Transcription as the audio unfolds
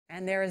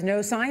And there is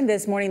no sign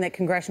this morning that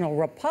congressional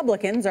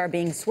Republicans are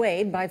being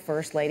swayed by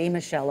First Lady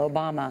Michelle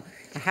Obama.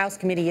 A House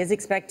committee is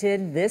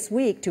expected this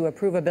week to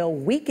approve a bill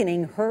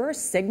weakening her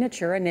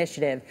signature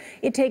initiative.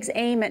 It takes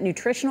aim at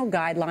nutritional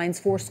guidelines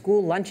for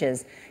school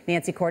lunches.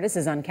 Nancy Cordes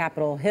is on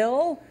Capitol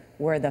Hill,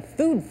 where the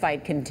food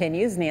fight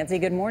continues. Nancy,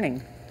 good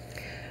morning.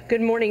 Good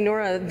morning,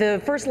 Nora.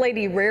 The First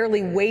Lady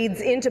rarely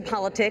wades into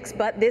politics,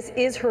 but this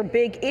is her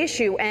big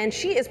issue, and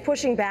she is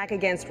pushing back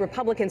against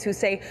Republicans who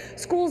say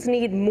schools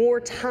need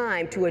more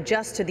time to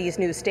adjust to these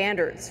new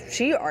standards.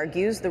 She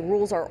argues the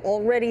rules are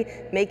already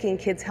making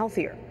kids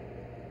healthier.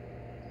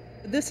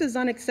 This is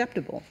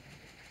unacceptable.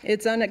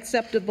 It's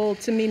unacceptable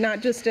to me, not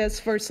just as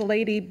First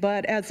Lady,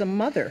 but as a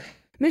mother.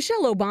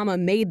 Michelle Obama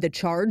made the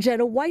charge at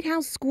a White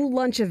House school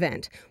lunch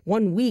event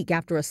 1 week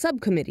after a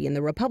subcommittee in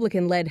the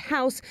Republican-led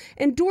House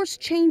endorsed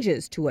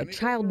changes to a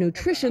child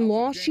nutrition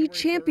law she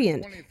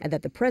championed and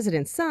that the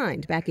president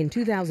signed back in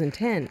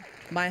 2010.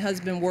 My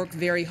husband worked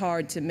very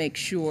hard to make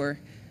sure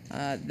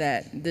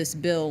that this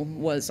bill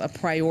was a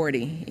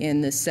priority in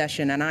this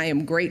session, and I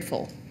am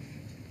grateful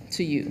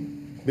to you.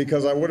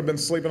 Because I would have been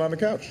sleeping on the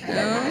couch.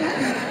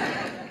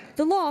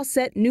 The law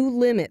set new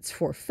limits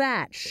for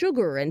fat,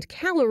 sugar, and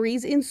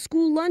calories in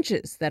school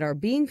lunches that are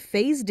being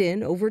phased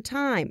in over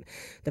time.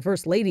 The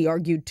First Lady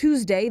argued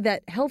Tuesday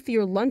that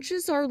healthier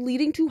lunches are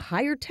leading to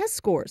higher test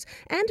scores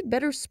and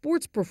better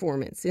sports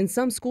performance in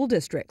some school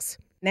districts.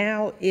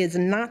 Now is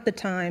not the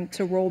time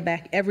to roll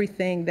back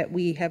everything that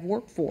we have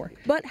worked for.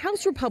 But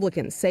House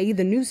Republicans say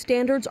the new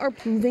standards are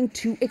proving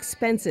too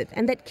expensive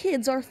and that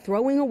kids are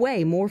throwing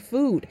away more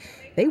food.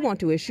 They want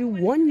to issue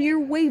one-year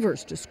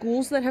waivers to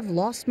schools that have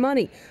lost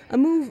money, a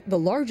move the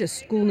largest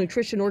school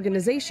nutrition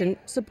organization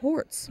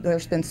supports.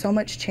 There's been so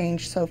much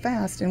change so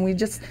fast, and we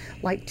just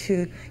like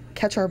to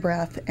catch our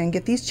breath and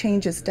get these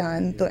changes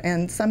done,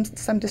 and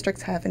some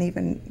districts haven't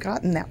even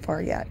gotten that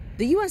far yet.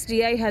 The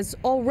USDA has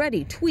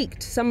already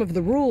tweaked some of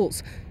the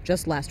rules.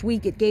 Just last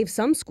week, it gave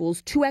some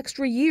schools 2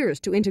 extra years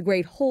to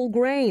integrate whole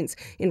grains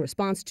in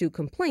response to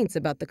complaints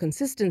about the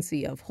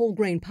consistency of whole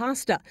grain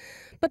pasta.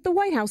 But the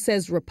White House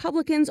says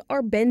Republicans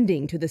are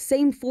bending to the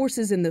same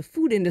forces in the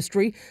food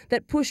industry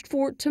that pushed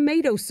for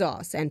tomato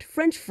sauce and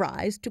French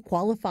fries to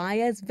qualify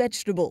as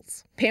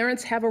vegetables.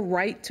 Parents have a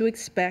right to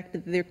expect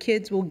that their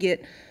kids will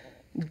get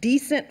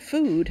decent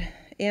food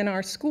in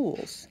our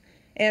schools.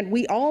 And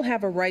we all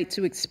have a right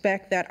to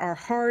expect that our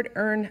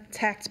hard-earned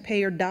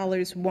taxpayer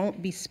dollars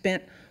won't be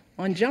spent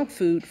on junk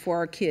food for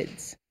our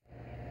kids.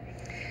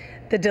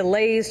 The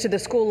delays to the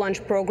school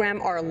lunch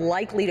program are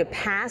likely to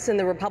pass in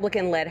the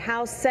Republican-led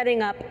House,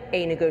 setting up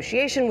a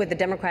negotiation with the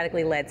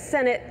Democratically-led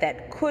Senate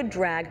that could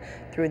drag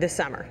through the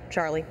summer.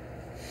 Charlie.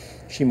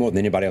 She, more than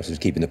anybody else, is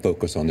keeping the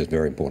focus on this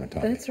very important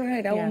topic. That's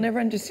right. I will never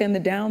understand the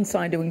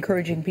downside to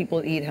encouraging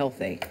people to eat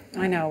healthy.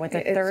 I know. With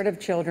a third of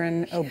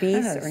children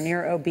obese or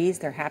near obese,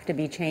 there have to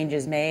be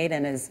changes made.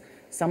 And as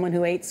someone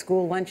who ate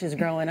school lunches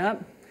growing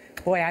up,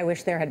 boy, I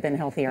wish there had been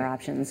healthier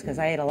options, because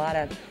I ate a lot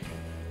of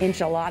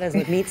enchiladas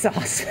with meat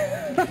sauce.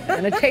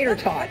 And a tater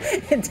tot.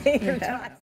 And tater tots.